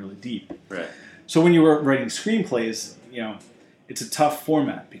something really deep. Right. So when you were writing screenplays, it's a tough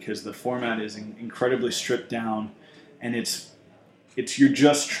format because the format is incredibly stripped down, and it's you're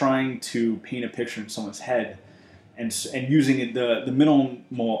just trying to paint a picture in someone's head, and using the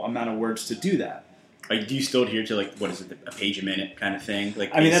minimal amount of words to do that. Do you still adhere to like what is it, a page a minute kind of thing?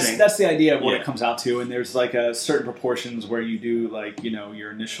 Like I mean, that's the idea of what it comes out to, and there's like a certain proportions where you do like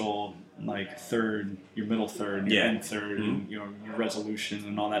your initial like third, your middle third, your end third, and your resolution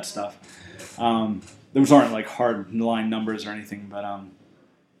and all that stuff. Those aren't like hard line numbers or anything,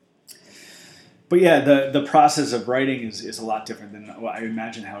 but yeah, the process of writing is a lot different than I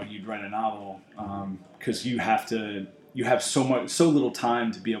imagine how you'd write a novel, because you have so little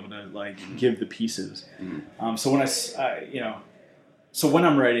time to be able to like give the pieces. So when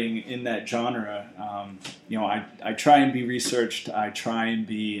I'm writing in that genre, I try and be researched. I try and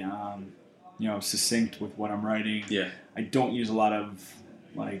be succinct with what I'm writing. Yeah. I don't use a lot of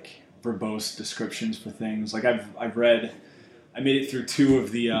like verbose descriptions for things. Like I made it through 2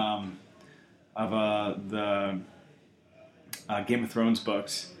 of the Game of Thrones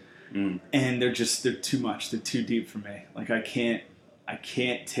books, and they're too much. They're too deep for me. Like I can't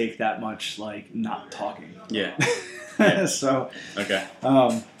take that much like not talking. Yeah. So okay.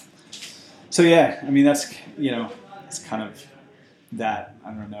 So yeah, I mean that's it's kind of that.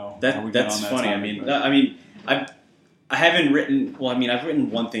 I don't know. That's funny. Topic, I haven't written. Well, I've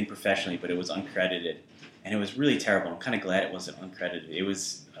written one thing professionally, but it was uncredited, and it was really terrible. I'm kind of glad it wasn't uncredited. It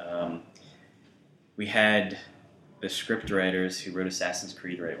was we had the script writers who wrote Assassin's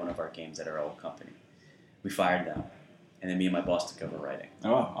Creed write one of our games at our old company. We fired them, and then me and my boss took over writing.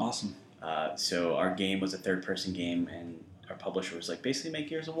 Oh, awesome! So our game was a third-person game, and our publisher was like, basically make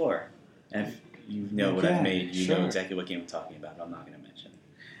Gears of War. And if you know what I've made, you know exactly what game I'm talking about. I'm not going to mention.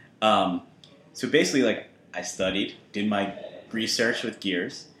 So basically, like, I studied, did my research with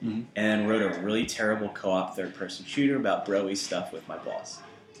Gears, and then wrote a really terrible co-op third-person shooter about bro-y stuff with my boss.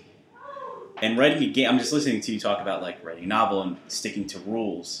 And writing a game, I'm just listening to you talk about like writing a novel and sticking to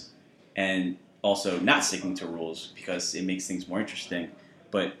rules, and also not sticking to rules because it makes things more interesting.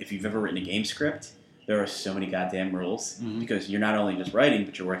 But if you've ever written a game script, there are so many goddamn rules because you're not only just writing,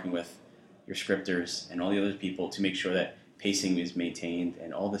 but you're working with your scripters and all the other people to make sure that pacing is maintained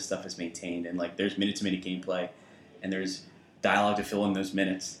and all this stuff is maintained, and like there's minute-to-minute gameplay, and there's dialogue to fill in those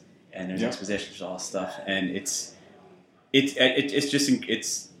minutes, and there's exposition, there's all this stuff, and it's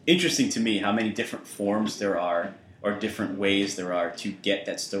interesting to me how many different forms there are or different ways there are to get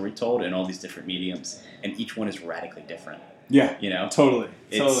that story told in all these different mediums, and each one is radically different. Yeah, totally.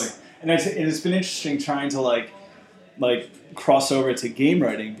 And it's been interesting trying to like cross over to game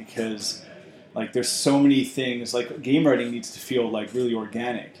writing because. Like there's so many things, like game writing needs to feel like really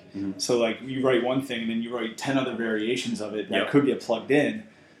organic. So like you write one thing and then you write 10 other variations of it that could get plugged in.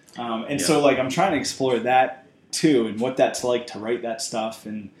 So like I'm trying to explore that too and what that's like to write that stuff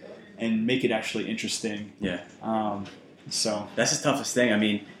and make it actually interesting. Yeah. So that's the toughest thing. I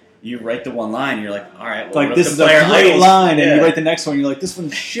mean, you write the one line and you're like, all right, well, like this is a great line, and you write the next one, you're like, this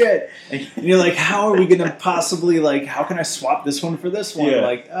one's shit, and you're like, how are we going to possibly like, how can I swap this one for this one? You're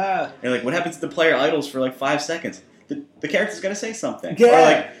like, You're like, what happens to the player idles for like 5 seconds? The character's got to say something. Yeah. Or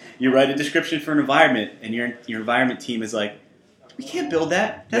like, you write a description for an environment, and your environment team is like, we can't build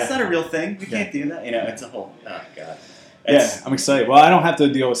that. That's not a real thing. We can't do that. It's a whole. Oh god. I'm excited. Well, I don't have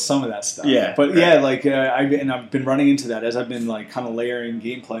to deal with some of that stuff. Yeah, but like I've been running into that as I've been like kind of layering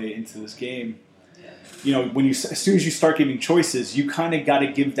gameplay into this game. When as soon as you start giving choices, you kind of got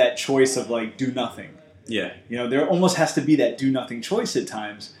to give that choice of like do nothing. Yeah, there almost has to be that do nothing choice at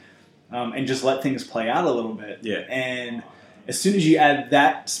times, and just let things play out a little bit. Yeah, and as soon as you add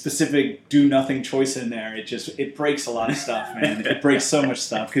that specific do nothing choice in there, it breaks a lot of stuff, man. It breaks so much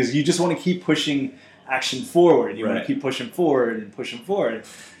stuff because you just want to keep pushing action forward. You want to keep pushing forward and pushing forward.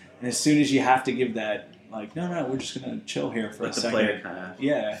 And as soon as you have to give that, like, no, we're just going to chill here for a second. Let the player kind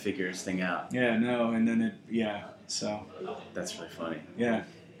of figure his thing out. Yeah, no, and then so. That's really funny. Yeah.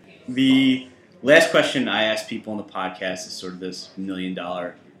 The last question I ask people on the podcast is sort of this $1 million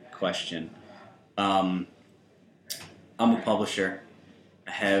question. I'm a publisher.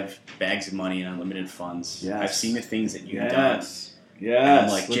 I have bags of money and unlimited funds. Yes. I've seen the things that you've done. Yes. I'm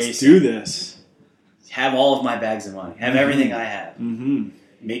like, let's Jason, do this. Have all of my bags of money. Have everything I have.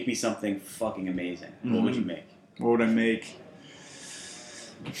 Make me something fucking amazing. What would you make? What would I make?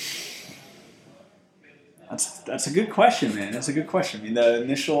 That's a good question, man. That's a good question. I mean, the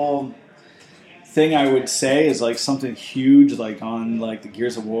initial thing I would say is like something huge, like on like the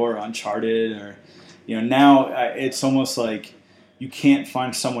Gears of War, Uncharted, or now it's almost like you can't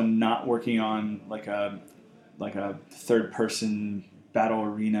find someone not working on like a third person battle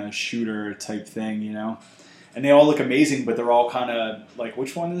arena shooter type thing, and they all look amazing, but they're all kind of like,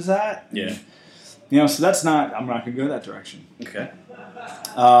 which one is that? Yeah. So that's not. I'm not going to go that direction. Okay.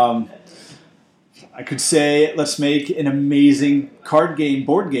 I could say let's make an amazing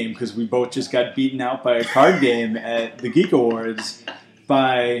board game, because we both just got beaten out by a card game at the Geek Awards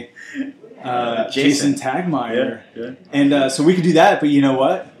by Jason Tagmeyer. Yeah. And so we could do that, but you know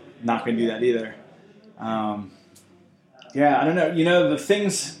what? Not going to do that either. I don't know. The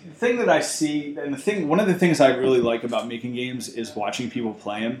thing that I see, and one of the things I really like about making games is watching people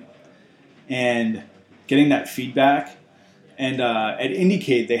play them and getting that feedback. And at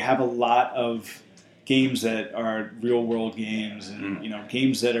IndieCade, they have a lot of games that are real world games, and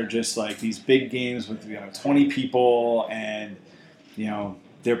games that are just like these big games with 20 people, and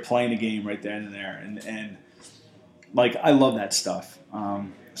they're playing a game right then and there, and like I love that stuff.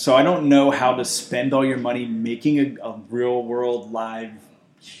 So I don't know how to spend all your money making a real world live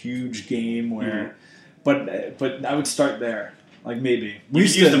huge game where, but I would start there. Like maybe we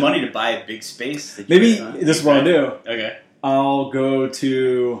use the money to buy a big space. Maybe this is what I'll do. Okay, I'll go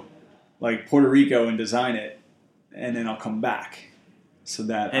to like Puerto Rico and design it, and then I'll come back so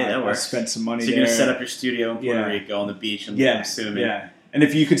that I'll spend some money there. So you're going to set up your studio in Puerto Rico on the beach, I'm assuming. Yeah. And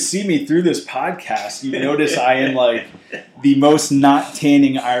if you could see me through this podcast, you notice I am like the most not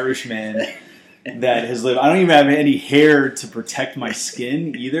tanning Irishman that has lived. I don't even have any hair to protect my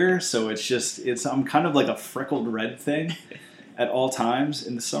skin either, so I'm kind of like a freckled red thing at all times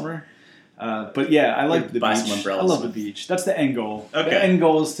in the summer. But yeah, I like the beach. Some umbrellas. I love the beach. That's the end goal. Okay. The end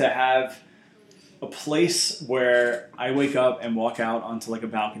goal is to have a place where I wake up and walk out onto like a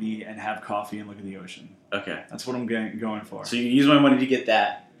balcony and have coffee and look at the ocean. Okay. That's what I'm going for. So you use my money to get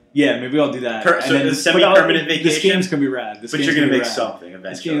that. Yeah, maybe I'll do that. So it's a semi-permanent vacation? This game's going to be rad. But you're going to make something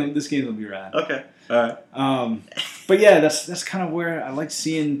eventually. This game will be rad. Okay. All right. But yeah, that's kind of where I like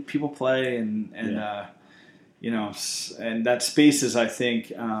seeing people play, and and that space is, I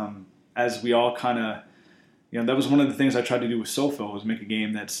think, as we all kind of, that was one of the things I tried to do with Soulfill, was make a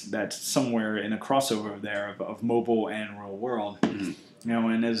game that's somewhere in a crossover there of mobile and real world. Mm-hmm.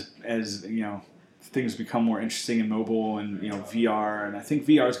 And as things become more interesting in mobile and VR, and I think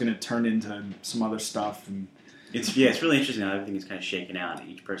VR is going to turn into some other stuff. And it's really interesting how everything is kind of shaken out.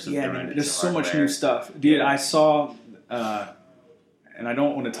 Each person's there's so much new stuff, dude. I saw, and I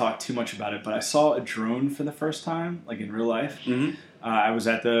don't want to talk too much about it, but I saw a drone for the first time, like in real life. Mm-hmm. I was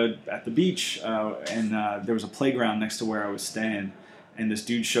at the beach, and there was a playground next to where I was staying, and this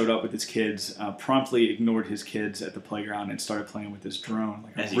dude showed up with his kids, promptly ignored his kids at the playground and started playing with this drone,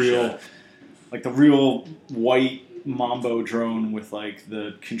 like the real white Mambo drone with like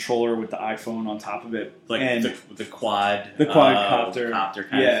the controller with the iPhone on top of it, like and the quadcopter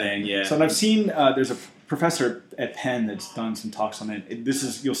kind of thing. Yeah. So I've seen there's a professor at Penn that's done some talks on it.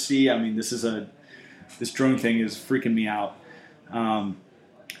 You'll see. I mean, this drone thing is freaking me out.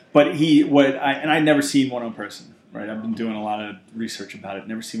 But I'd never seen one on person, right? I've been doing a lot of research about it.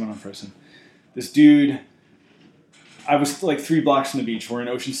 Never seen one on person. This dude, I was like 3 blocks from the beach. We're in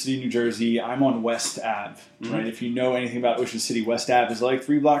Ocean City, New Jersey. I'm on West Ave, right? If you know anything about Ocean City, West Ave is like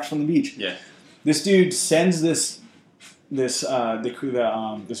 3 blocks from the beach. Yeah. This dude sends this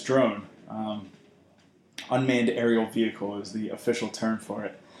drone, unmanned aerial vehicle is the official term for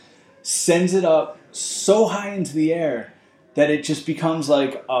it, sends it up so high into the air that it just becomes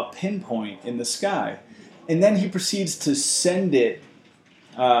like a pinpoint in the sky. And then he proceeds to send it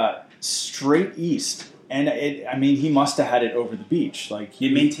straight east. And he must have had it over the beach. Like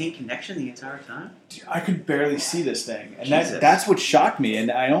he maintained connection the entire time? I could barely see this thing. And that's what shocked me. And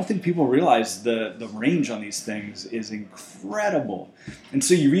I don't think people realize the range on these things is incredible. And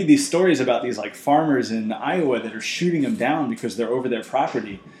so you read these stories about these like farmers in Iowa that are shooting them down because they're over their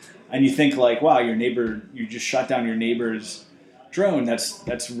property. And you think like, wow, you just shot down your neighbor's drone.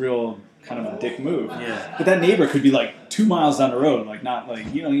 That's real kind of a dick move. Yeah. But that neighbor could be like 2 miles down the road, like not like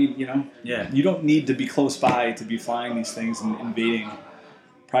Yeah. You don't need to be close by to be flying these things and invading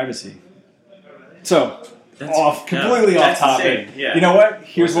privacy. So completely off topic. Yeah. You know what?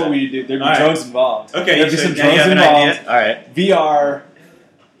 Here's what we do. There'd be drones involved. Okay. There'd be some drones involved. All right. VR,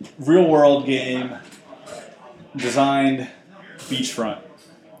 real world game, designed, beachfront,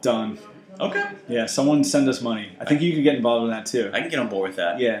 done. Okay. Yeah, someone send us money. I think you could get involved in that too. I can get on board with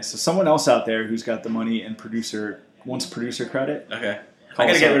that. Yeah, so someone else out there who's got the money and wants producer credit. Okay. I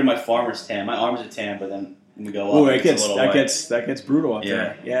gotta get rid of my farmer's tan. My arms are tan, but then We go Oh, up. that gets brutal up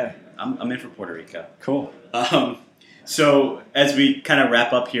there. Yeah. I'm in for Puerto Rico. Cool. So as we kind of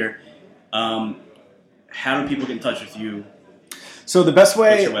wrap up here, how do people get in touch with you? So the best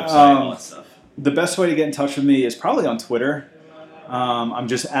way, What's your website, all that stuff? The best way to get in touch with me is probably on Twitter. I'm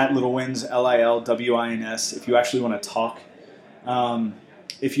just at Little Wins, LILWINS. If you actually want to talk,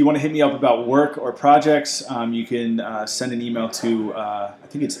 if you want to hit me up about work or projects, you can send an email to I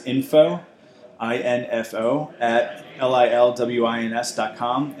think it's info at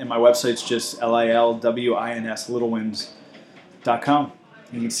LILWINS.com, and my website's just LILWINS, littlewins.com.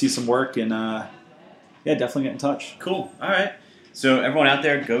 You can see some work and definitely get in touch. Cool. All right. So everyone out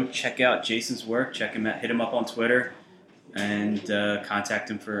there, go check out Jason's work. Check him out. Hit him up on Twitter, and contact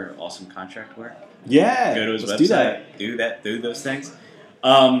him for awesome contract work. Yeah. Go to his website. Do those things.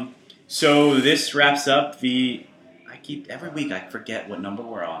 So this wraps up every week I forget what number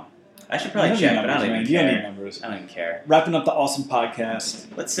we're on. I should probably check, but I don't even care. I don't even care. Wrapping up the awesome podcast.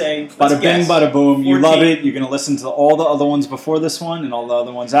 Let's say, bada bing, bada boom. 14. You love it. You're going to listen to all the other ones before this one and all the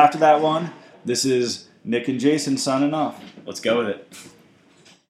other ones after that one. This is Nick and Jason signing off. Let's go with it.